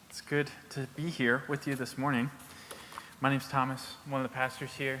good to be here with you this morning. My name's Thomas, I'm one of the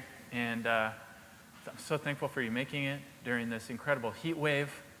pastors here, and I'm so thankful for you making it during this incredible heat wave.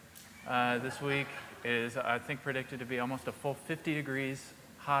 This week is, I think, predicted to be almost a full 50 degrees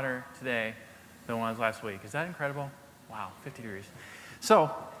hotter today than it was last week. Is that incredible? Wow, 50 degrees. So,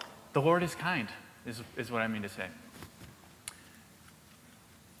 the Lord is kind, is what I mean to say.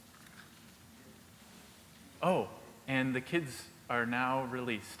 Oh, and the kids are now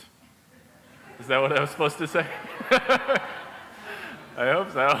released. Is that what I was supposed to say? I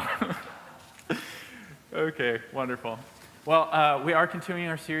hope so. Okay, wonderful. Well, we are continuing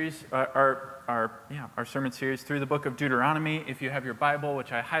our series, our sermon series through the book of Deuteronomy. If you have your Bible,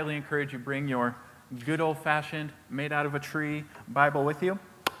 which I highly encourage you, bring your good old-fashioned, made out of a tree Bible with you.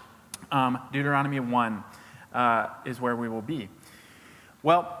 Deuteronomy 1 is where we will be.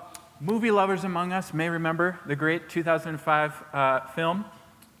 Well, movie lovers among us may remember the great 2005 film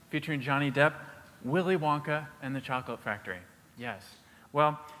featuring Johnny Depp, Willy Wonka and the Chocolate Factory. Yes.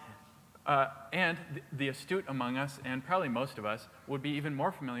 Well, and the astute among us, and probably most of us, would be even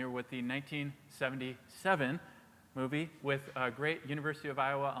more familiar with the 1977 movie with great University of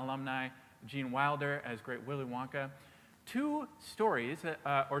Iowa alumni Gene Wilder as great Willy Wonka. Two stories,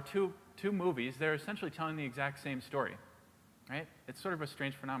 or two movies, they're essentially telling the exact same story, right? It's sort of a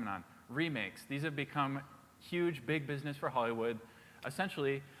strange phenomenon. Remakes, these have become huge, big business for Hollywood.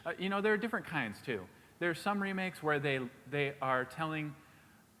 Essentially, there are different kinds too. There are some remakes where they are telling,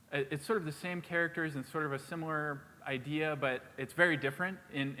 it's sort of the same characters and sort of a similar idea, but it's very different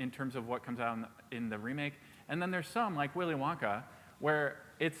in terms of what comes out in the remake. And then there's some, like Willy Wonka, where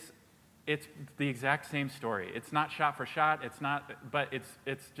it's the exact same story. It's not shot for shot, but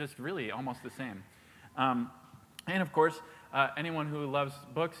it's just really almost the same. And of course, anyone who loves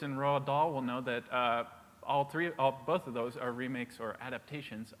books and Roald Dahl will know that both of those are remakes or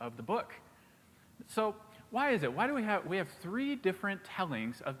adaptations of the book. So why is it? Why do we have three different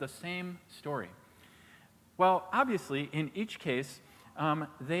tellings of the same story? Well, obviously, in each case,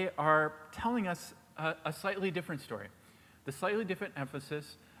 they are telling us a slightly different story. The slightly different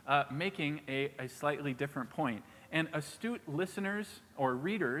emphasis making a slightly different point. And astute listeners or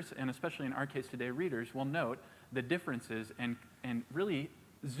readers, and especially in our case today, readers, will note the differences and really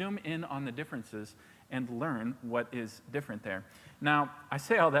zoom in on the differences and learn what is different there. Now, I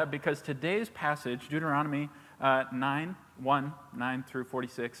say all that because today's passage, Deuteronomy 9 through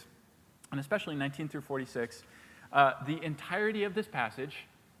 46, and especially 19 through 46, the entirety of this passage,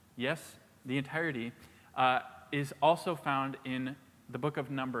 yes, the entirety, is also found in the book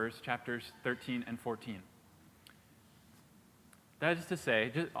of Numbers, chapters 13 and 14. That is to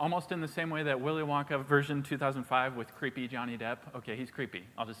say, just almost in the same way that Willy Wonka version 2005 with creepy Johnny Depp, okay, he's creepy,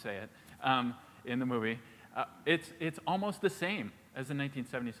 I'll just say it, in the movie, it's almost the same as the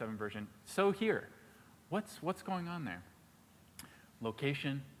 1977 version. So here, what's going on there?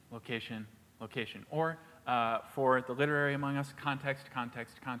 Location, location, location. Or for the literary among us, context,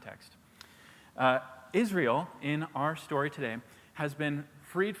 context, context. Israel, in our story today, has been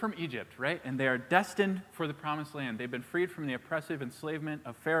freed from Egypt, right? And they are destined for the promised land. They've been freed from the oppressive enslavement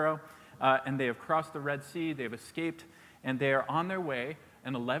of Pharaoh, and they have crossed the Red Sea, they've escaped, and they are on their way,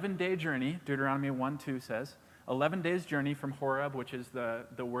 an 11-day journey, Deuteronomy 1:2 says, 11 days journey from Horeb, which is the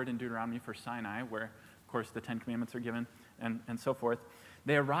word in Deuteronomy for Sinai, where, of course, the Ten Commandments are given, and so forth.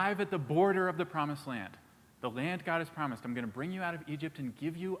 They arrive at the border of the promised land. The land God has promised, I'm going to bring you out of Egypt and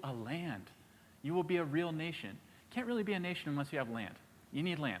give you a land. You will be a real nation. Can't really be a nation unless you have land. You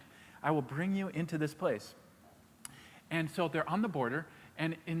need land. I will bring you into this place. And so they're on the border,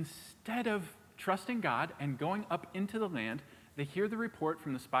 and instead of trusting God and going up into the land, they hear the report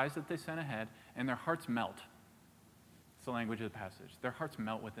from the spies that they sent ahead, and their hearts melt. It's the language of the passage. Their hearts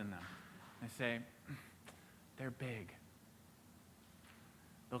melt within them. They say, they're big.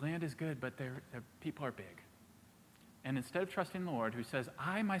 The land is good, but their people are big. And instead of trusting the Lord, who says,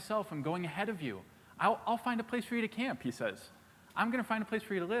 I myself am going ahead of you. I'll find a place for you to camp, he says. I'm going to find a place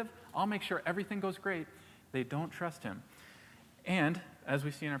for you to live. I'll make sure everything goes great. They don't trust him. And, as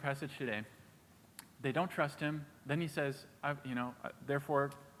we see in our passage today, they don't trust him. Then he says,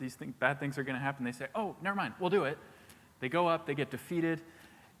 therefore, bad things are going to happen. They say, oh, never mind, we'll do it. They go up, they get defeated,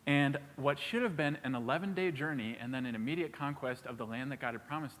 and what should have been an 11-day journey and then an immediate conquest of the land that God had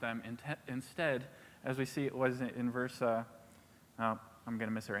promised them, instead, as we see it was in verse, I'm going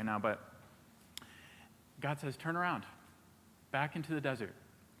to miss it right now, but God says, turn around, back into the desert.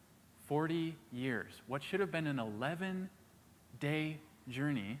 40 years. What should have been an 11-day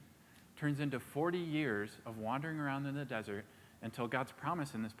journey turns into 40 years of wandering around in the desert until God's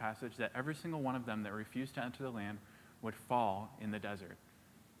promise in this passage that every single one of them that refused to enter the land would fall in the desert.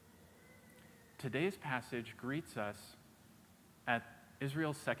 today's passage greets us at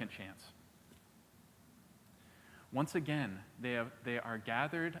Israel's second chance. Once again, they are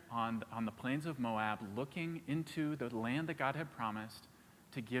gathered on the plains of Moab, looking into the land that God had promised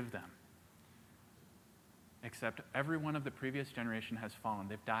to give them. Except every one of the previous generation has fallen.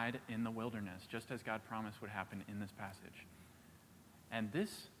 They've died in the wilderness, just as God promised would happen in this passage. And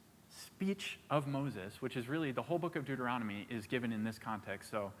this speech of Moses, which is really the whole book of Deuteronomy, is given in this context.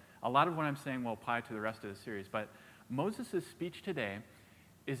 So a lot of what I'm saying will apply to the rest of the series. But Moses' speech today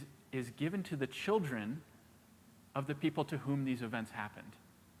is given to the children of the people to whom these events happened,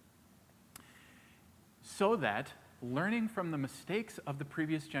 so that, learning from the mistakes of the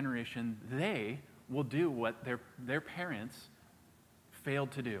previous generation, they will do what their parents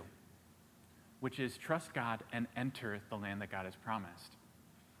failed to do, which is trust God and enter the land that God has promised.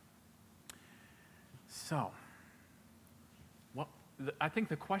 So, I think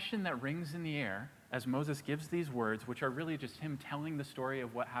the question that rings in the air as Moses gives these words, which are really just him telling the story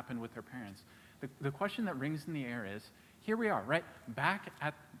of what happened with their parents, the question that rings in the air is, here we are, right? Back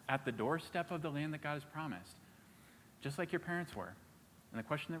at the doorstep of the land that God has promised, just like your parents were. And the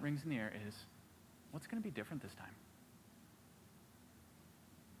question that rings in the air is, what's going to be different this time?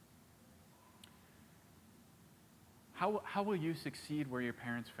 How will you succeed where your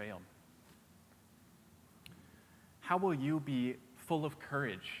parents failed? How will you be full of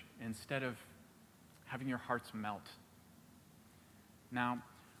courage instead of having your hearts melt? Now,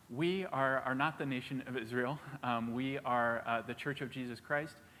 we are not the nation of Israel. We are the Church of Jesus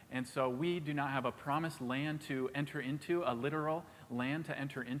Christ. And so we do not have a promised land to enter into, a literal land to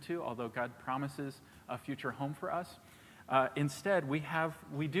enter into, although God promises a future home for us. Instead,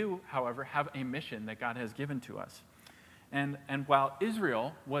 we do, however, have a mission that God has given to us. And while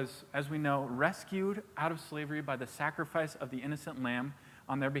Israel was, as we know, rescued out of slavery by the sacrifice of the innocent lamb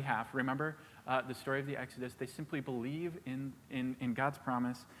on their behalf, remember the story of the Exodus, they simply believe in God's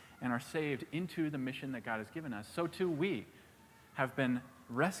promise and are saved into the mission that God has given us. So too we have been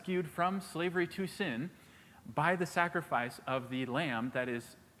rescued from slavery to sin by the sacrifice of the lamb that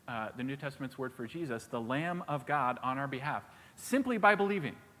is the New Testament's word for Jesus, the Lamb of God on our behalf, simply by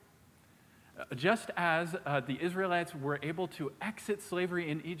believing. Just as the Israelites were able to exit slavery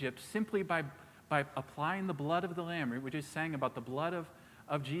in Egypt simply by applying the blood of the lamb, we just sang about the blood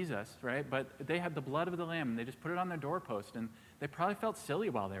of Jesus, right? But they had the blood of the lamb, and they just put it on their doorpost, and they probably felt silly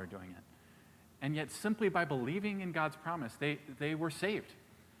while they were doing it. And yet, simply by believing in God's promise, they were saved.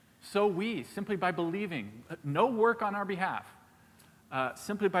 So we, simply by believing, no work on our behalf,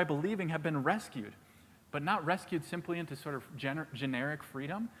 simply by believing, have been rescued. But not rescued simply into sort of generic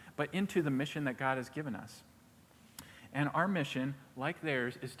freedom, but into the mission that God has given us. And our mission, like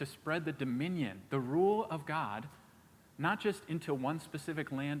theirs, is to spread the dominion, the rule of God, not just into one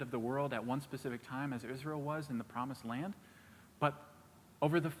specific land of the world at one specific time, as Israel was in the promised land, but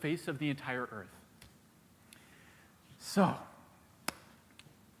over the face of the entire earth. So,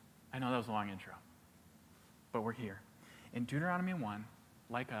 I know that was a long intro, but we're here. In Deuteronomy 1,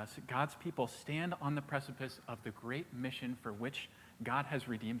 like us, God's people stand on the precipice of the great mission for which God has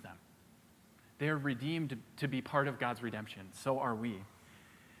redeemed them. They are redeemed to be part of God's redemption. So are we.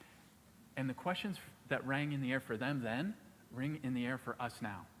 And the questions that rang in the air for them then ring in the air for us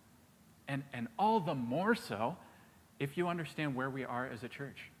now. And all the more so if you understand where we are as a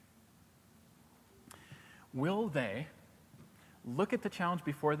church. Will they look at the challenge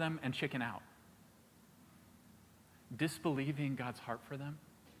before them and chicken out, disbelieving God's heart for them?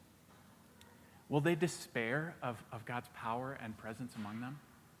 Will they despair of God's power and presence among them,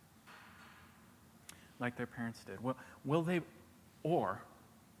 like their parents did? Will they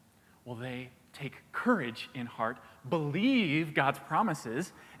take courage in heart, believe God's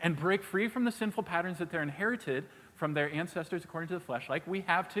promises, and break free from the sinful patterns that they're inherited from their ancestors according to the flesh, like we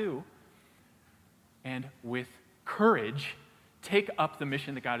have too, and with courage take up the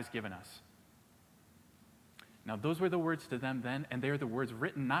mission that God has given us? Now, those were the words to them then, and they are the words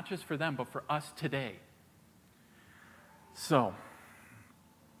written not just for them, but for us today. So,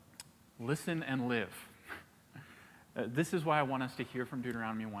 listen and live. This is why I want us to hear from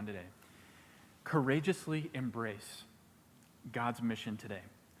Deuteronomy 1 today. Courageously embrace God's mission today.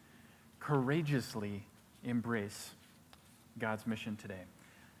 Courageously embrace God's mission today.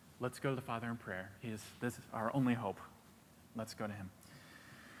 Let's go to the Father in prayer. This is our only hope. Let's go to him.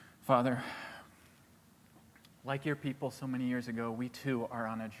 Father, like your people so many years ago, we too are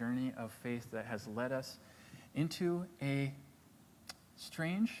on a journey of faith that has led us into a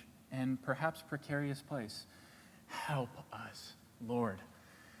strange and perhaps precarious place. Help us, Lord,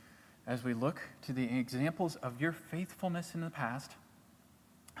 as we look to the examples of your faithfulness in the past.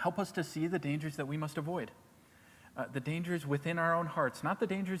 Help us to see the dangers that we must avoid, the dangers within our own hearts, not the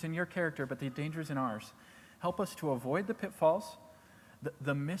dangers in your character, but the dangers in ours. Help us to avoid the pitfalls,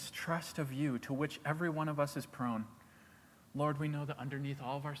 the mistrust of you to which every one of us is prone. Lord, we know that underneath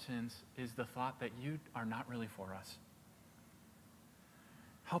all of our sins is the thought that you are not really for us.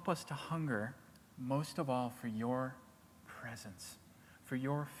 Help us to hunger, most of all, for your presence, for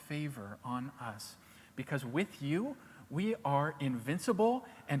your favor on us. Because with you, we are invincible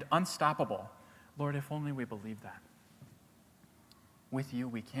and unstoppable. Lord, if only we believe that. With you,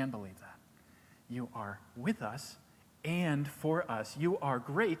 we can believe that. You are with us and for us. You are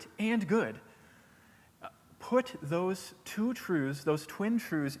great and good. Put those two truths, those twin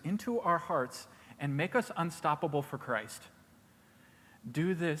truths, into our hearts and make us unstoppable for Christ.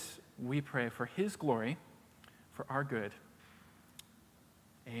 Do this, we pray, for his glory, for our good.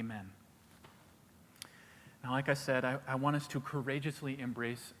 Amen. Now, like I said, I want us to courageously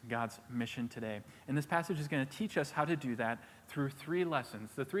embrace God's mission today. And this passage is going to teach us how to do that through three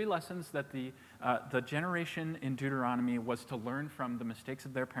lessons. The three lessons that the generation in Deuteronomy was to learn from the mistakes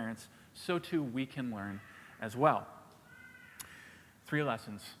of their parents, so too we can learn as well. Three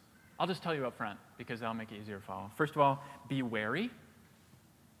lessons. I'll just tell you up front because that'll make it easier to follow. First of all, be wary.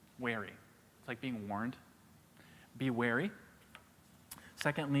 Wary. It's like being warned. Be wary.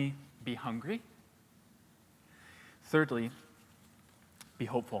 Secondly, be hungry. Thirdly, be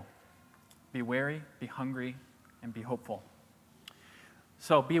hopeful. Be wary, be hungry, and be hopeful.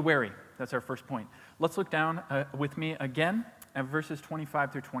 So be wary. That's our first point. Let's look down with me again at verses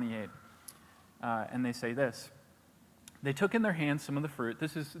 25 through 28. And they say this. They took in their hands some of the fruit.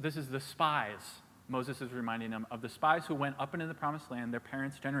 This is the spies. Moses is reminding them of the spies who went up into the promised land, their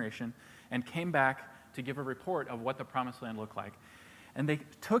parents' generation, and came back to give a report of what the promised land looked like. And they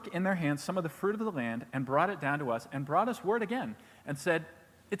took in their hands some of the fruit of the land and brought it down to us and brought us word again and said,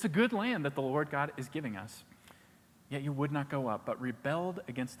 it's a good land that the Lord God is giving us. Yet you would not go up, but rebelled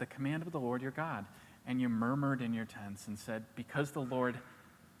against the command of the Lord your God. And you murmured in your tents and said, because the Lord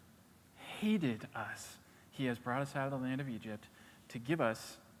hated us, he has brought us out of the land of Egypt to give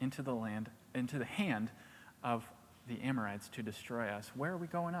us into the hand of the Amorites to destroy us. Where are we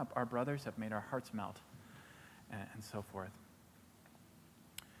going up? Our brothers have made our hearts melt, and so forth.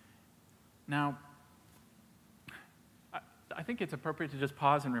 Now, I think it's appropriate to just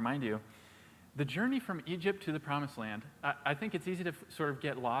pause and remind you, the journey from Egypt to the Promised Land, I think it's easy to sort of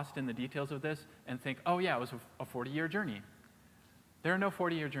get lost in the details of this and think, oh yeah, it was a 40-year journey. There are no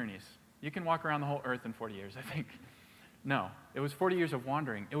 40-year journeys. You can walk around the whole earth in 40 years, I think. No, it was 40 years of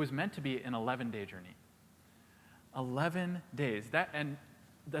wandering. It was meant to be an 11-day journey. 11 days.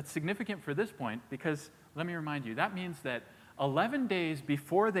 That's significant for this point because, let me remind you, that means that 11 days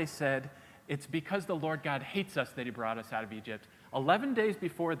before they said, it's because the Lord God hates us that he brought us out of Egypt. 11 days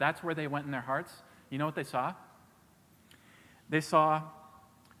before, that's where they went in their hearts. You know what they saw? They saw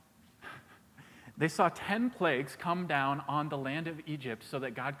 10 plagues come down on the land of Egypt so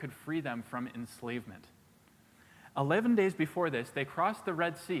that God could free them from enslavement. 11 days before this, they crossed the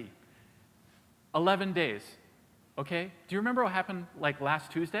Red Sea. 11 days, okay? Do you remember what happened like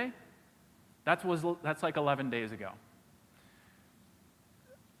last Tuesday? That's like 11 days ago.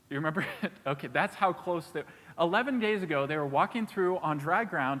 You remember? Okay, that's how close 11 days ago, they were walking through on dry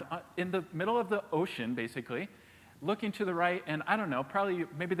ground in the middle of the ocean, basically, looking to the right, and I don't know, probably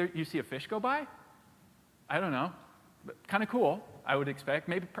maybe you see a fish go by? I don't know. Kind of cool, I would expect.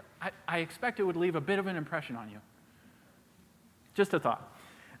 Maybe I expect it would leave a bit of an impression on you. Just a thought.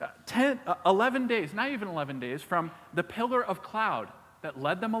 11 days, not even 11 days, from the pillar of cloud that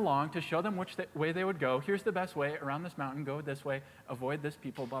led them along to show them which way they would go. Here's the best way around this mountain. Go this way. Avoid this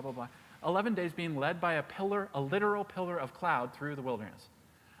people, blah, blah, blah. 11 days being led by a literal pillar of cloud through the wilderness.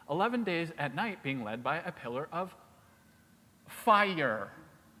 11 days at night being led by a pillar of fire.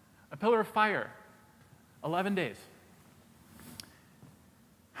 A pillar of fire. 11 days.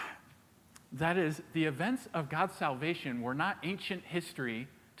 That is, the events of God's salvation were not ancient history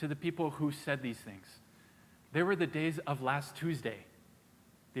to the people who said these things. They were the days of last Tuesday.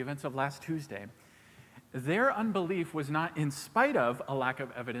 The events of last Tuesday. Their unbelief was not in spite of a lack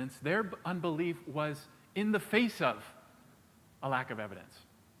of evidence. Their unbelief was in the face of a lack of evidence.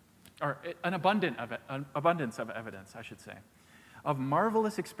 Or an abundance of evidence, I should say. Of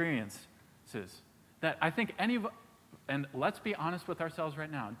marvelous experiences that I think and let's be honest with ourselves right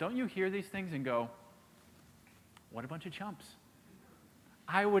now. Don't you hear these things and go, what a bunch of chumps.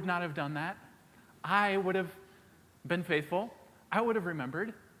 I would not have done that. I would have been faithful. I would have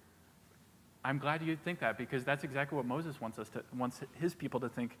remembered. I'm glad you think that because that's exactly what Moses wants his people to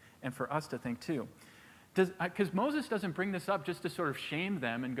think and for us to think too. Because Moses doesn't bring this up just to sort of shame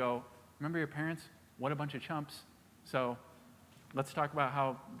them and go, remember your parents? What a bunch of chumps. So let's talk about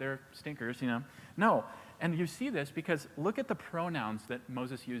how they're stinkers, No. And you see this because look at the pronouns that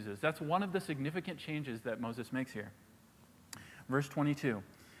Moses uses. That's one of the significant changes that Moses makes here. Verse 22.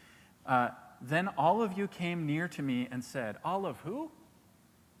 Then all of you came near to me and said, all of who?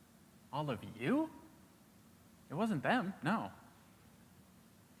 All of you? It wasn't them, no.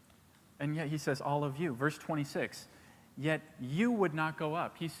 And yet he says, all of you. Verse 26. Yet you would not go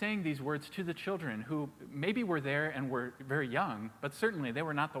up. He's saying these words to the children who maybe were there and were very young, but certainly they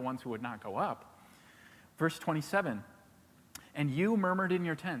were not the ones who would not go up. Verse 27, and you murmured in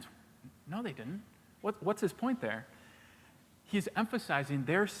your tents. No, they didn't. What's his point there? He's emphasizing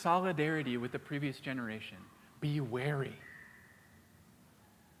their solidarity with the previous generation. Be wary.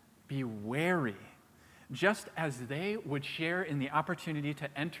 Be wary. Just as they would share in the opportunity to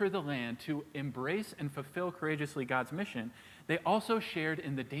enter the land to embrace and fulfill courageously God's mission, they also shared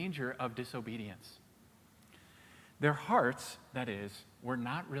in the danger of disobedience. Their hearts, that is, were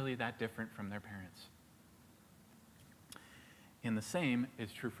not really that different from their parents. And the same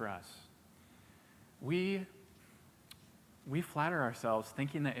is true for us. We flatter ourselves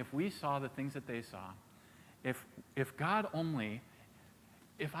thinking that if we saw the things that they saw, if God only,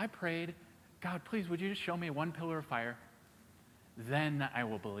 if I prayed, God, please, would you just show me one pillar of fire? Then I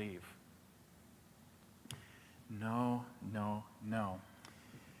will believe. No, no, no.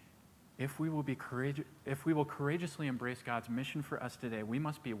 If we will courageously embrace God's mission for us today, we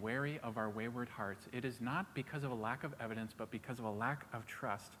must be wary of our wayward hearts. It is not because of a lack of evidence, but because of a lack of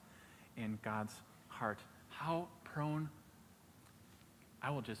trust in God's heart. How prone, I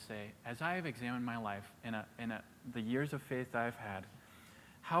will just say, as I have examined my life in the years of faith I've had,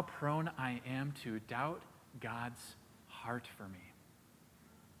 how prone I am to doubt God's heart for me.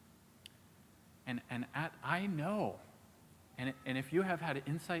 I know, and if you have had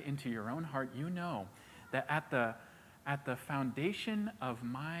insight into your own heart, you know that at the foundation of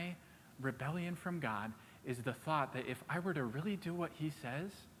my rebellion from God is the thought that if I were to really do what he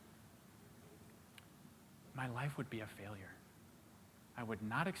says, my life would be a failure. I would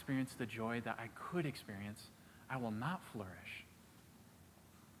not experience the joy that I could experience. I will not flourish.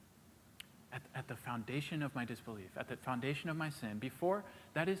 At the foundation of my disbelief, at the foundation of my sin, before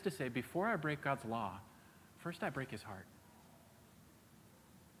I break God's law, first I break his heart.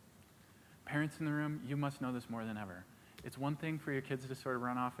 Parents in the room, you must know this more than ever. It's one thing for your kids to sort of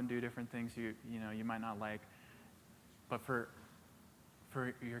run off and do different things you might not like, but for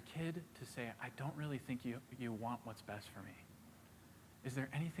your kid to say, I don't really think you want what's best for me. Is there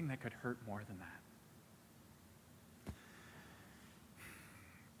anything that could hurt more than that?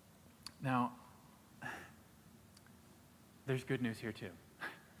 Now, there's good news here too.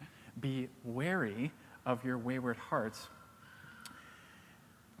 Be wary of your wayward hearts.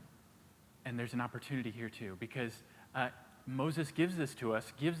 And there's an opportunity here too, because Moses gives this to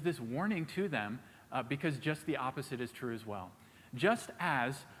us, gives this warning to them, because just the opposite is true as well. Just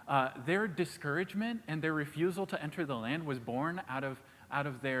as their discouragement and their refusal to enter the land was born out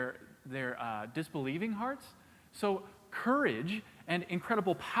of their disbelieving hearts, so courage and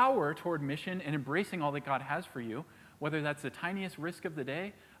incredible power toward mission and embracing all that God has for you, whether that's the tiniest risk of the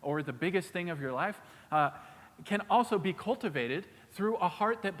day or the biggest thing of your life, can also be cultivated through a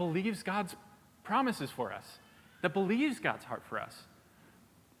heart that believes God's promises for us, that believes God's heart for us.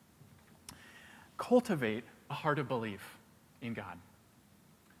 Cultivate a heart of belief in God.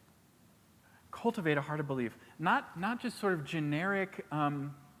 Cultivate a heart of belief. Not just sort of generic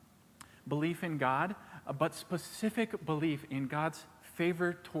belief in God, but specific belief in God's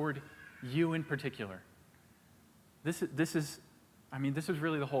favor toward you in particular. This is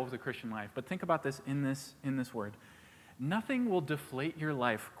really the whole of the Christian life. But think about this in this word. Nothing will deflate your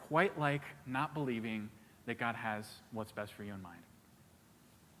life quite like not believing that God has what's best for you in mind.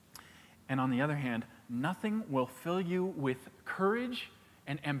 And on the other hand, nothing will fill you with courage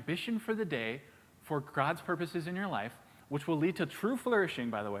and ambition for the day for God's purposes in your life, which will lead to true flourishing,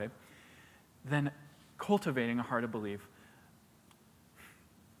 by the way, than cultivating a heart of belief.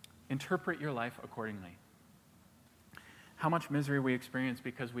 Interpret your life accordingly. How much misery we experience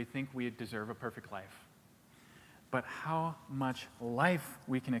because we think we deserve a perfect life. But how much life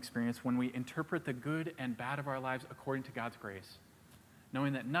we can experience when we interpret the good and bad of our lives according to God's grace,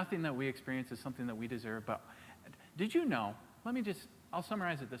 knowing that nothing that we experience is something that we deserve. But did you know, I'll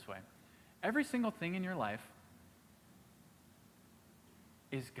summarize it this way. Every single thing in your life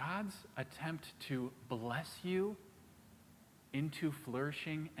is God's attempt to bless you into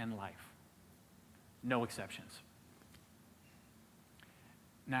flourishing and life. No exceptions.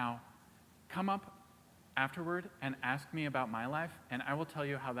 Now, come up afterward and ask me about my life, and I will tell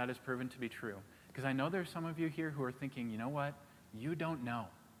you how that has proven to be true. Because I know there's some of you here who are thinking, you know what? You don't know.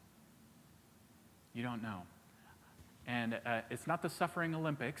 You don't know. And it's not the suffering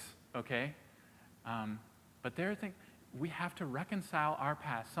Olympics, okay? But we have to reconcile our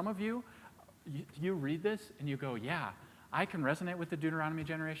past. Some of you read this and you go, yeah, I can resonate with the Deuteronomy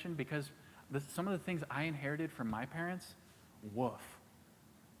generation because some of the things I inherited from my parents, woof.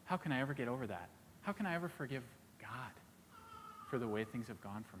 How can I ever get over that? How can I ever forgive God for the way things have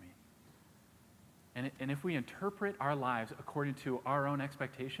gone for me? And if we interpret our lives according to our own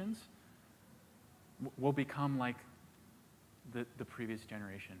expectations, we'll become like the previous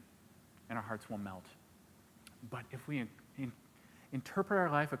generation, and our hearts will melt. But if we interpret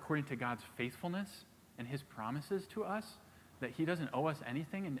our life according to God's faithfulness and his promises to us, that he doesn't owe us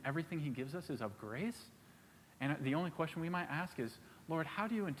anything and everything he gives us is of grace, and the only question we might ask is, Lord, how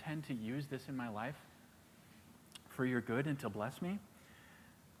do you intend to use this in my life for your good and to bless me?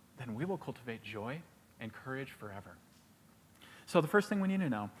 Then we will cultivate joy and courage forever. So the first thing we need to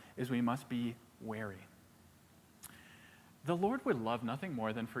know is we must be wary. The Lord would love nothing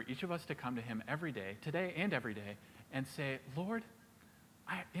more than for each of us to come to him every day, today and every day, and say, Lord,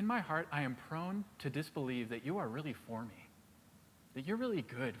 in my heart, I am prone to disbelieve that you are really for me, that you're really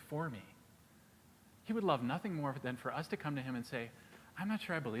good for me. He would love nothing more than for us to come to him and say, I'm not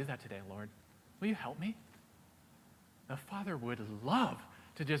sure I believe that today, Lord. Will you help me? The Father would love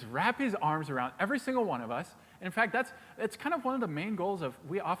to just wrap his arms around every single one of us. And in fact, it's kind of one of the main goals of,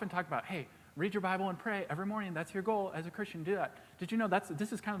 we often talk about, hey, read your Bible and pray every morning. That's your goal as a Christian. Do that. Did you know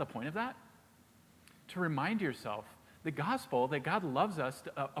this is kind of the point of that? To remind yourself the gospel, that God loves us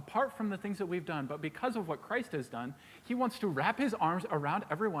apart from the things that we've done, but because of what Christ has done, he wants to wrap his arms around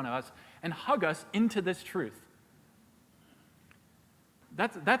every one of us and hug us into this truth.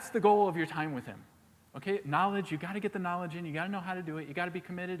 That's the goal of your time with him. Okay, knowledge, you got to get the knowledge in, you got to know how to do it, you got to be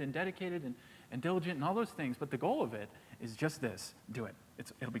committed and dedicated and diligent and all those things, but the goal of it is just this: do it.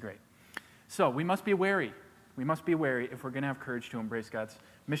 It'll be great. So we must be wary. We must be wary if we're going to have courage to embrace God's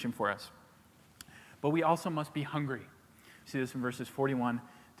mission for us. But we also must be hungry. See this in verses 41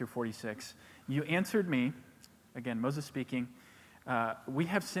 through 46. You answered me, again, Moses speaking, we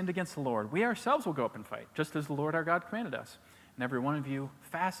have sinned against the Lord. We ourselves will go up and fight, just as the Lord our God commanded us. And every one of you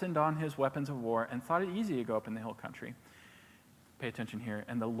fastened on his weapons of war and thought it easy to go up in the hill country. Pay attention here.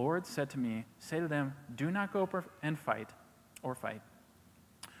 And the Lord said to me, say to them, do not go up and fight,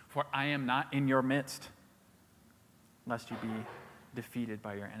 for I am not in your midst, lest you be defeated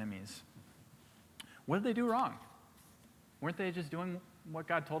by your enemies. What did they do wrong? Weren't they just doing what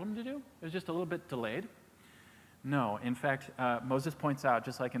God told them to do? It was just a little bit delayed? No. In fact, Moses points out,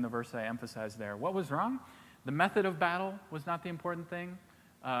 just like in the verse I emphasized there, what was wrong? The method of battle was not the important thing.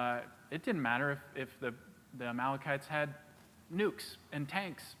 It didn't matter if the Amalekites had nukes and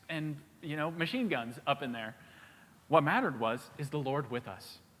tanks and machine guns up in there. What mattered is the Lord with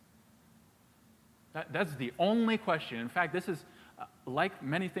us? That's the only question. In fact, this is, like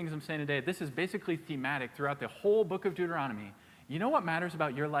many things I'm saying today, this is basically thematic throughout the whole book of Deuteronomy. You know what matters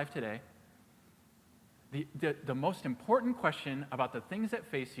about your life today? The most important question about the things that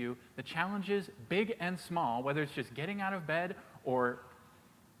face you, the challenges, big and small, whether it's just getting out of bed or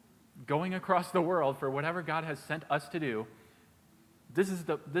going across the world for whatever God has sent us to do, this is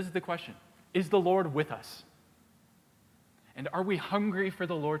the question. Is the Lord with us? And are we hungry for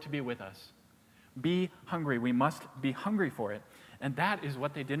the Lord to be with us? Be hungry. We must be hungry for it. And that is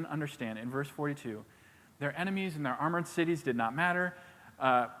what they didn't understand in verse 42. Their enemies and their armored cities did not matter.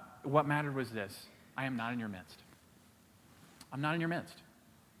 What mattered was this: I am not in your midst. I'm not in your midst.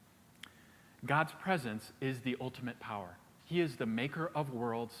 God's presence is the ultimate power. He is the maker of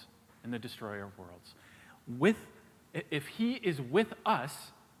worlds and the destroyer of worlds. If he is with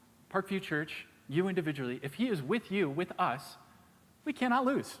us, Parkview Church, you individually, if he is with you, with us, we cannot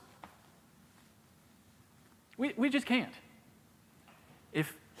lose. We just can't.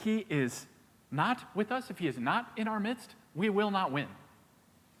 If he is not with us, if he is not in our midst, we will not win.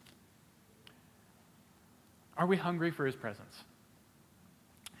 Are we hungry for his presence?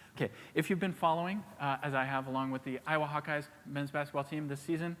 Okay, if you've been following, as I have, along with the Iowa Hawkeyes men's basketball team this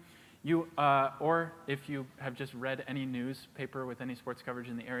season, or if you have just read any newspaper with any sports coverage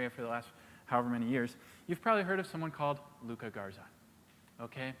in the area for the last however many years, you've probably heard of someone called Luka Garza.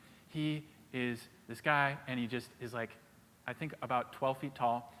 Okay, he is this guy, and he just is like, I think about 12 feet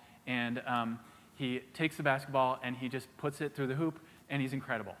tall, and he takes the basketball and he just puts it through the hoop, and he's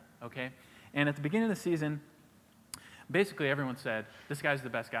incredible. Okay, and at the beginning of the season, basically everyone said, this guy's the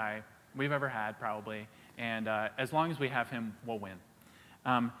best guy we've ever had, probably, and as long as we have him, we'll win.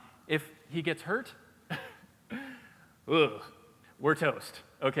 If he gets hurt, ugh, we're toast,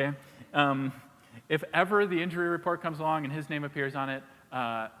 okay? If ever the injury report comes along and his name appears on it,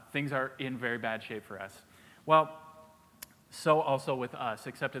 things are in very bad shape for us. Well, so also with us,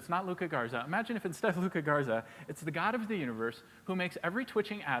 except it's not Luca Garza. Imagine if instead of Luca Garza, it's the God of the universe who makes every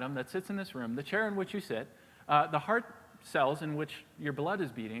twitching atom that sits in this room, the chair in which you sit, the heart cells in which your blood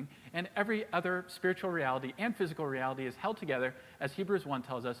is beating, and every other spiritual reality and physical reality is held together, as Hebrews 1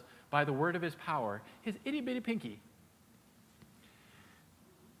 tells us, by the word of his power, his itty-bitty pinky.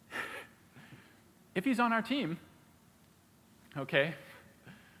 If he's on our team, okay,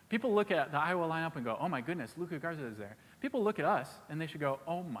 people look at the Iowa lineup and go, oh my goodness, Luca Garza is there. People look at us and they should go,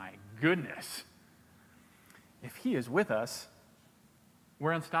 oh my goodness. If he is with us,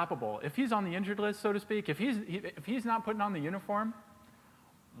 we're unstoppable. If he's on the injured list, so to speak, if he's not putting on the uniform,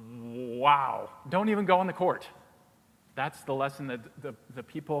 wow, don't even go on the court. That's the lesson that the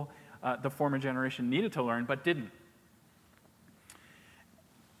people, the former generation needed to learn, but didn't.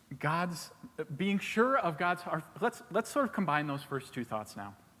 Being sure of God's heart, let's sort of combine those first two thoughts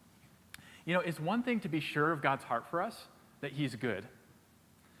now. You know, it's one thing to be sure of God's heart for us, that he's good.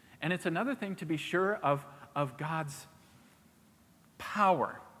 And it's another thing to be sure of God's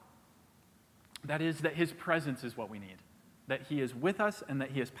power. That is, that his presence is what we need. That he is with us and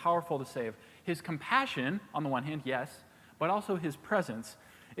that he is powerful to save. His compassion, on the one hand, yes, but also his presence.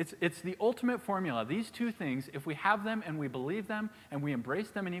 It's the ultimate formula. These two things, if we have them and we believe them and we embrace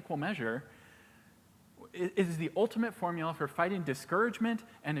them in equal measure, it is the ultimate formula for fighting discouragement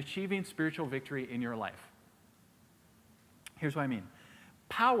and achieving spiritual victory in your life. Here's what I mean.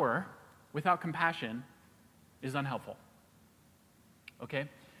 Power without compassion is unhelpful. Okay?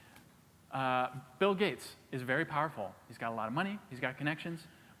 Bill Gates is very powerful. He's got a lot of money. He's got connections.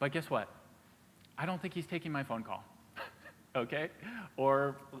 But guess what? I don't think he's taking my phone call. Okay?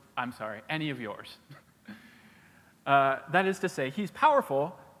 Or, I'm sorry, any of yours. That is to say, he's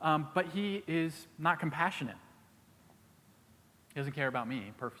powerful, but he is not compassionate. He doesn't care about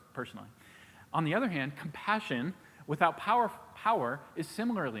me personally. On the other hand, compassion without power is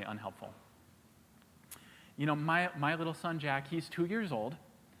similarly unhelpful. You know, my little son, Jack, he's 2 years old,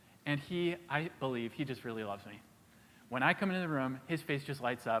 and I believe he just really loves me. When I come into the room, his face just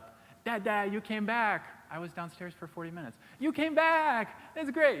lights up. Dad, you came back. I was downstairs for 40 minutes. You came back.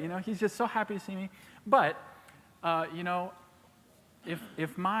 That's great. You know, he's just so happy to see me. But, you know, if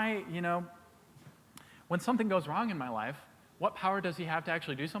when something goes wrong in my life, what power does he have to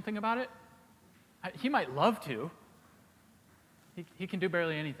actually do something about it? He might love to. He can do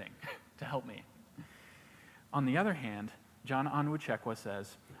barely anything to help me. On the other hand, John Onwuchekwa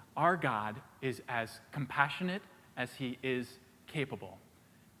says, our God is as compassionate as he is capable.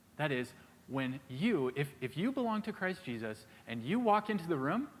 That is, when if you belong to Christ Jesus and you walk into the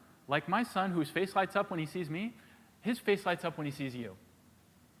room, like my son whose face lights up when he sees me, his face lights up when he sees you.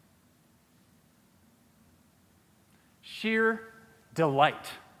 Sheer delight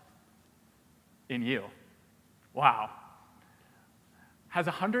in you. Wow. Has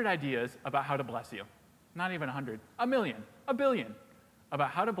 100 ideas about how to bless you. Not even 100, 1,000,000, 1,000,000,000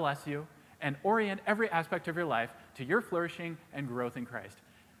 about how to bless you and orient every aspect of your life to your flourishing and growth in Christ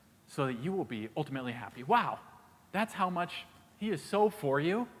so that you will be ultimately happy. Wow, that's how much he is so for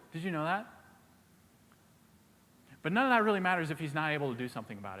you. Did you know that? But none of that really matters if he's not able to do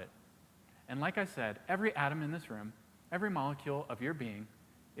something about it. And like I said, every atom in this room, every molecule of your being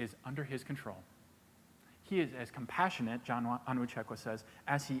is under his control. He is as compassionate, John Onwuchekwa says,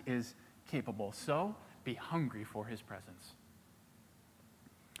 as he is capable. So, be hungry for his presence.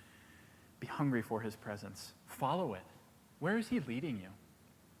 Be hungry for his presence. Follow it. Where is he leading you?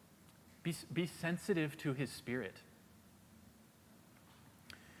 Be sensitive to his spirit.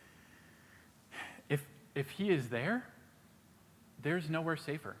 If he is there, there's nowhere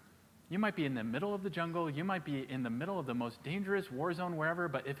safer. You might be in the middle of the jungle, you might be in the middle of the most dangerous war zone wherever,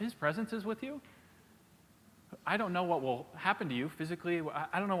 but if his presence is with you, I don't know what will happen to you physically,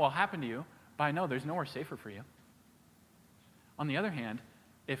 I don't know what will happen to you, but I know there's nowhere safer for you. On the other hand,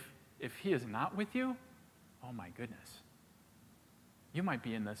 if he is not with you, oh my goodness. You might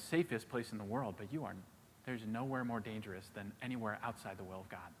be in the safest place in the world, but there's nowhere more dangerous than anywhere outside the will of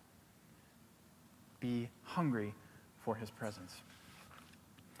God. Be hungry for his presence.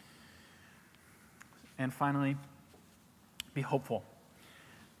 And finally, be hopeful.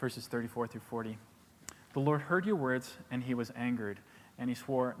 Verses 34 through 40. The Lord heard your words, and he was angered, and he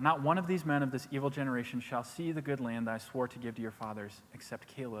swore, not one of these men of this evil generation shall see the good land I swore to give to your fathers, except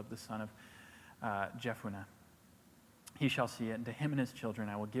Caleb, the son of Jephunneh. He shall see it, and to him and his children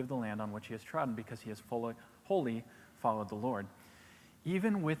I will give the land on which he has trodden, because he has wholly followed the Lord.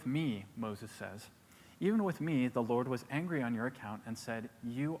 Even with me, Moses says, Even with me, the Lord was angry on your account and said,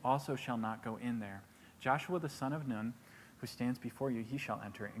 you also shall not go in there. Joshua the son of Nun, who stands before you, he shall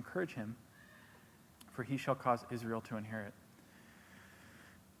enter. Encourage him, for he shall cause Israel to inherit.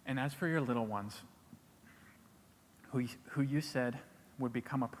 And as for your little ones, who you said would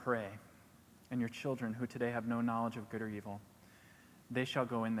become a prey, and your children who today have no knowledge of good or evil, they shall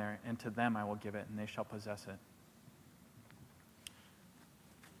go in there, and to them I will give it, and they shall possess it.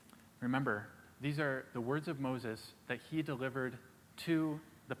 Remember, these are the words of Moses that he delivered to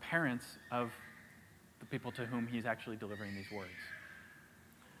the parents of the people to whom he's actually delivering these words.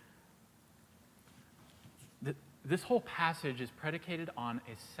 This whole passage is predicated on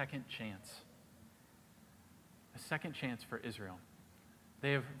a second chance. A second chance for Israel.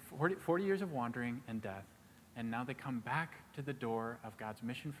 They have 40 years of wandering and death, and now they come back to the door of God's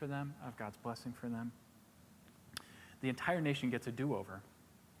mission for them, of God's blessing for them. The entire nation gets a do-over.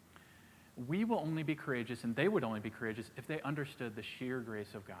 We will only be courageous, and they would only be courageous, if they understood the sheer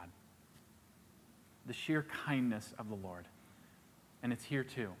grace of God, the sheer kindness of the Lord. And it's here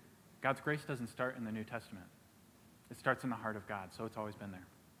too. God's grace doesn't start in the New Testament. It starts in the heart of God, so it's always been there.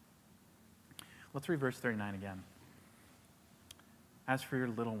 Let's read verse 39 again. As for your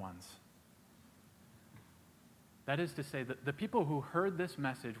little ones. That is to say that the people who heard this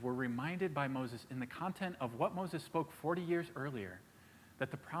message were reminded by Moses in the content of what Moses spoke 40 years earlier,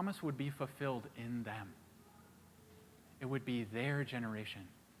 that the promise would be fulfilled in them. It would be their generation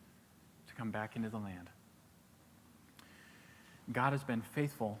to come back into the land. God has been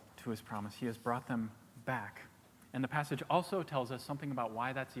faithful to his promise. He has brought them back. And the passage also tells us something about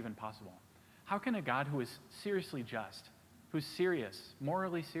why that's even possible. How can a God who is seriously just, who's serious,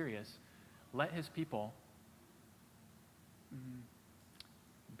 morally serious, let his people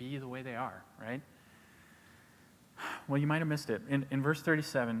be the way they are, right? Well, you might have missed it. In verse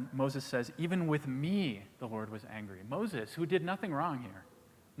 37, Moses says, even with me, the Lord was angry. Moses, who did nothing wrong here.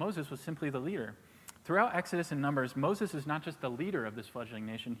 Moses was simply the leader. Throughout Exodus and Numbers, Moses is not just the leader of this fledgling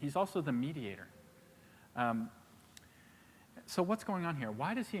nation, he's also the mediator. So what's going on here?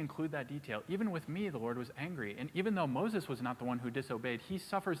 Why does he include that detail? Even with me, the Lord was angry. And even though Moses was not the one who disobeyed, he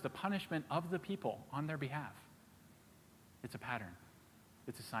suffers the punishment of the people on their behalf. It's a pattern.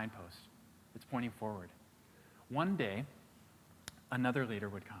 It's a signpost. It's pointing forward. One day, another leader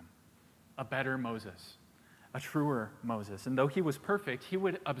would come, a better Moses, a truer Moses. And though he was perfect, he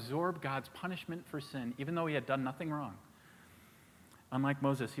would absorb God's punishment for sin, even though he had done nothing wrong. Unlike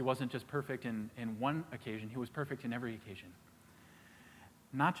Moses, he wasn't just perfect in one occasion, he was perfect in every occasion.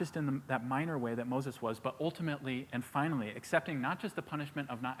 Not just in that minor way that Moses was, but ultimately and finally accepting not just the punishment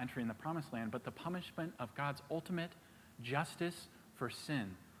of not entering the promised land, but the punishment of God's ultimate justice for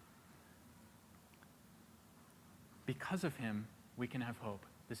sin. Because of him, we can have hope.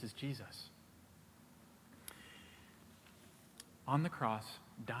 This is Jesus. On the cross,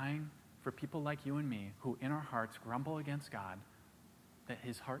 dying for people like you and me, who in our hearts grumble against God, that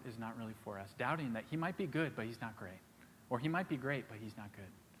his heart is not really for us, doubting that he might be good, but he's not great. Or he might be great, but he's not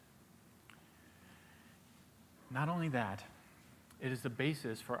good. Not only that, it is the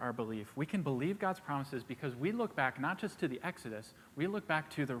basis for our belief. We can believe God's promises because we look back not just to the Exodus, we look back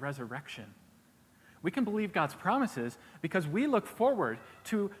to the resurrection. We can believe God's promises because we look forward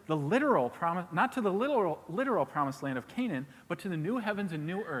to the literal promise, not to the literal promised land of Canaan, but to the new heavens and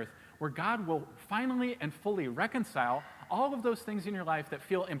new earth, where God will finally and fully reconcile all of those things in your life that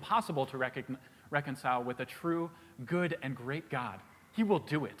feel impossible to reconcile with a true, good, and great God. He will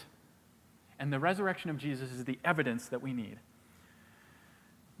do it. And the resurrection of Jesus is the evidence that we need.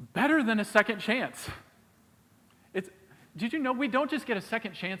 Better than a second chance. Did you know we don't just get a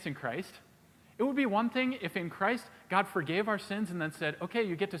second chance in Christ? It would be one thing if in Christ God forgave our sins and then said, okay,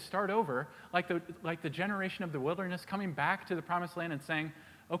 you get to start over, like the generation of the wilderness coming back to the promised land and saying,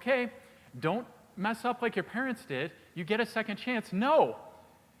 okay, don't mess up like your parents did, you get a second chance. No.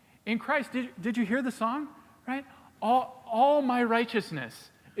 In Christ, did you hear the song? Right? All my righteousness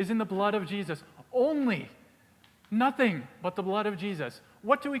is in the blood of Jesus. Only. Nothing but the blood of Jesus.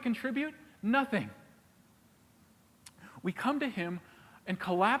 What do we contribute? Nothing. We come to him and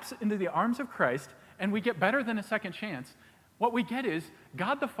collapse into the arms of Christ, and we get better than a second chance. What we get is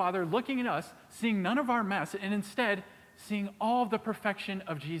God the Father looking at us, seeing none of our mess, and instead seeing all of the perfection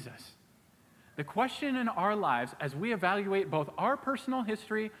of Jesus. The question in our lives, as we evaluate both our personal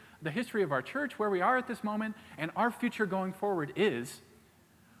history, the history of our church, where we are at this moment, and our future going forward is,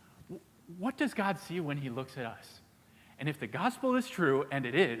 what does God see when he looks at us? And if the gospel is true, and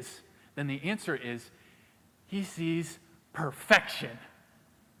it is, then the answer is, he sees perfection.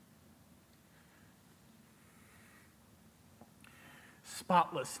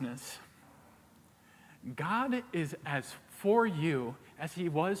 Spotlessness, God is as for you as he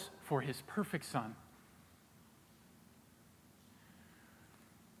was for his perfect son.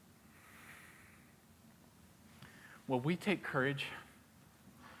 Will we take courage?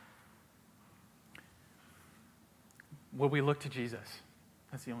 Will we look to Jesus?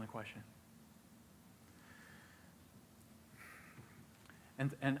 That's the only question.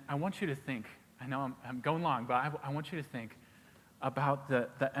 And I want you to think, I know I'm going long, but I want you to think about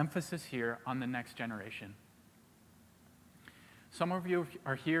the emphasis here on the next generation. Some of you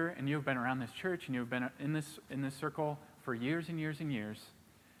are here and you've been around this church and you've been in this circle for years and years and years,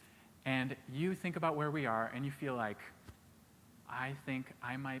 and you think about where we are and you feel like, I think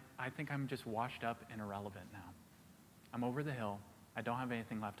I'm just washed up and irrelevant now. I'm over the hill. I don't have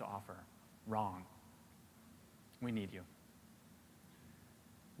anything left to offer. Wrong. We need you.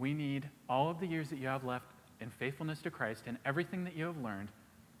 We need all of the years that you have left in faithfulness to Christ and everything that you have learned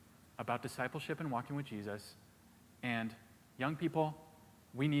about discipleship and walking with Jesus. And young people,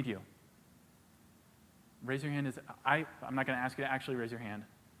 we need you. Raise your hand. I'm not going to ask you to actually raise your hand.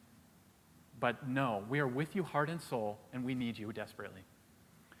 But no, we are with you heart and soul, and we need you desperately.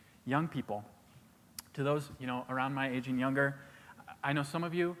 Young people, to those around my age and younger, I know some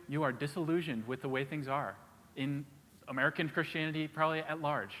of you are disillusioned with the way things are in American Christianity, probably at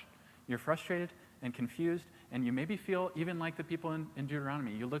large. You're frustrated and confused, and you maybe feel even like the people in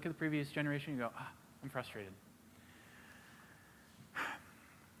Deuteronomy. You look at the previous generation, and you go, I'm frustrated.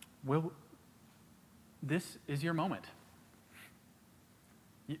 This is your moment.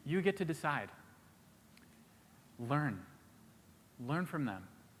 You get to decide. Learn from them,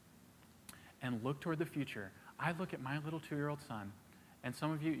 and look toward the future. I look at my little 2-year-old son, and some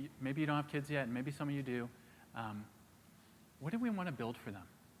of you, maybe you don't have kids yet, and maybe some of you do. What do we want to build for them?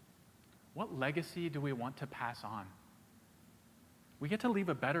 What legacy do we want to pass on? We get to leave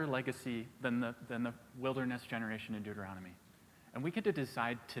a better legacy than the wilderness generation in Deuteronomy. And we get to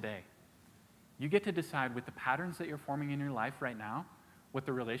decide today. You get to decide with the patterns that you're forming in your life right now, with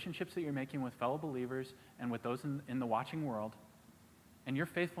the relationships that you're making with fellow believers and with those in the watching world, and your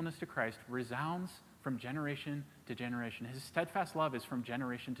faithfulness to Christ resounds from generation to generation. His steadfast love is from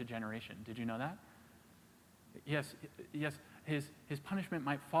generation to generation. Did you know that? Yes, his punishment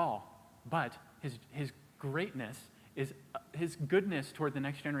might fall, but his greatness is, his goodness toward the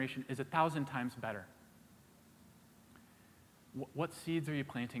next generation is 1,000 times better. What seeds are you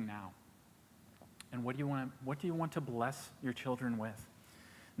planting now? And what do you want to bless your children with?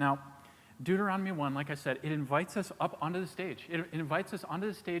 Now, Deuteronomy 1, like I said, it invites us up onto the stage. It invites us onto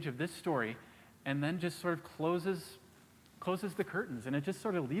the stage of this story and then just sort of closes the curtains. And it just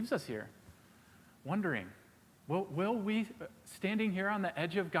sort of leaves us here wondering, will we, standing here on the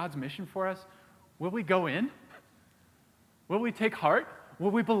edge of God's mission for us, will we go in? Will we take heart?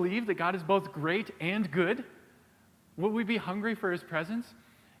 Will we believe that God is both great and good? Will we be hungry for his presence?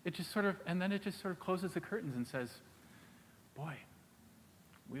 And then it just sort of closes the curtains and says, boy,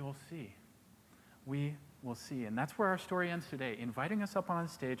 we will see. We will see. And that's where our story ends today, inviting us up on the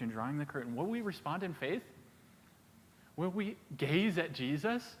stage and drawing the curtain. Will we respond in faith? Will we gaze at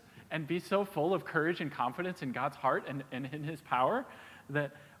Jesus and be so full of courage and confidence in God's heart and in his power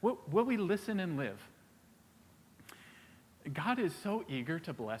that will we listen and live? God is so eager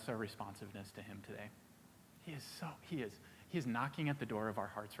to bless our responsiveness to him today. He is knocking at the door of our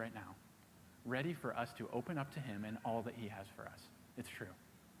hearts right now, ready for us to open up to him and all that he has for us. It's true.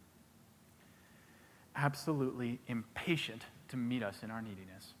 Absolutely impatient to meet us in our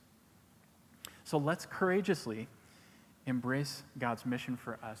neediness. So let's courageously embrace God's mission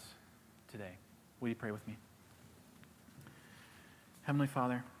for us today. Will you pray with me? Heavenly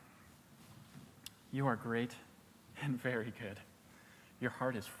Father, you are great and very good. Your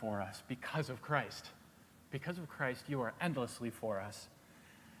heart is for us because of Christ. Because of Christ, you are endlessly for us.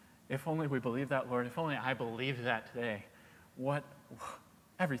 If only we believe that, Lord, if only I believed that today,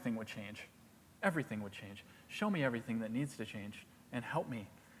 everything would change. Everything would change. Show me everything that needs to change and help me.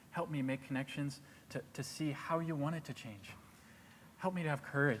 Help me make connections to see how you want it to change. Help me to have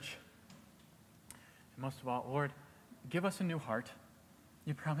courage. And most of all, Lord, give us a new heart.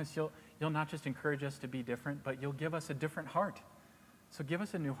 You promise you'll not just encourage us to be different, but you'll give us a different heart. So give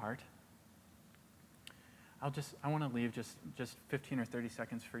us a new heart. I want to leave just 15 or 30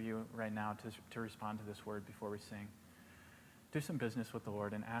 seconds for you right now to respond to this word before we sing. Do some business with the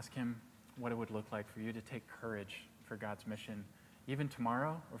Lord and ask him what it would look like for you to take courage for God's mission, even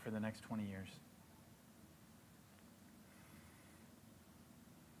tomorrow or for the next 20 years.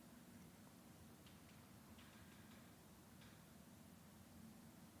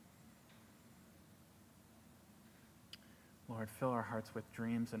 Lord, fill our hearts with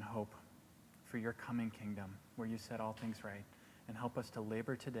dreams and hope for your coming kingdom where you set all things right. And help us to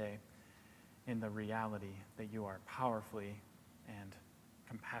labor today in the reality that you are powerfully and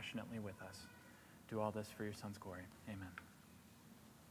compassionately with us. Do all this for your Son's glory. Amen.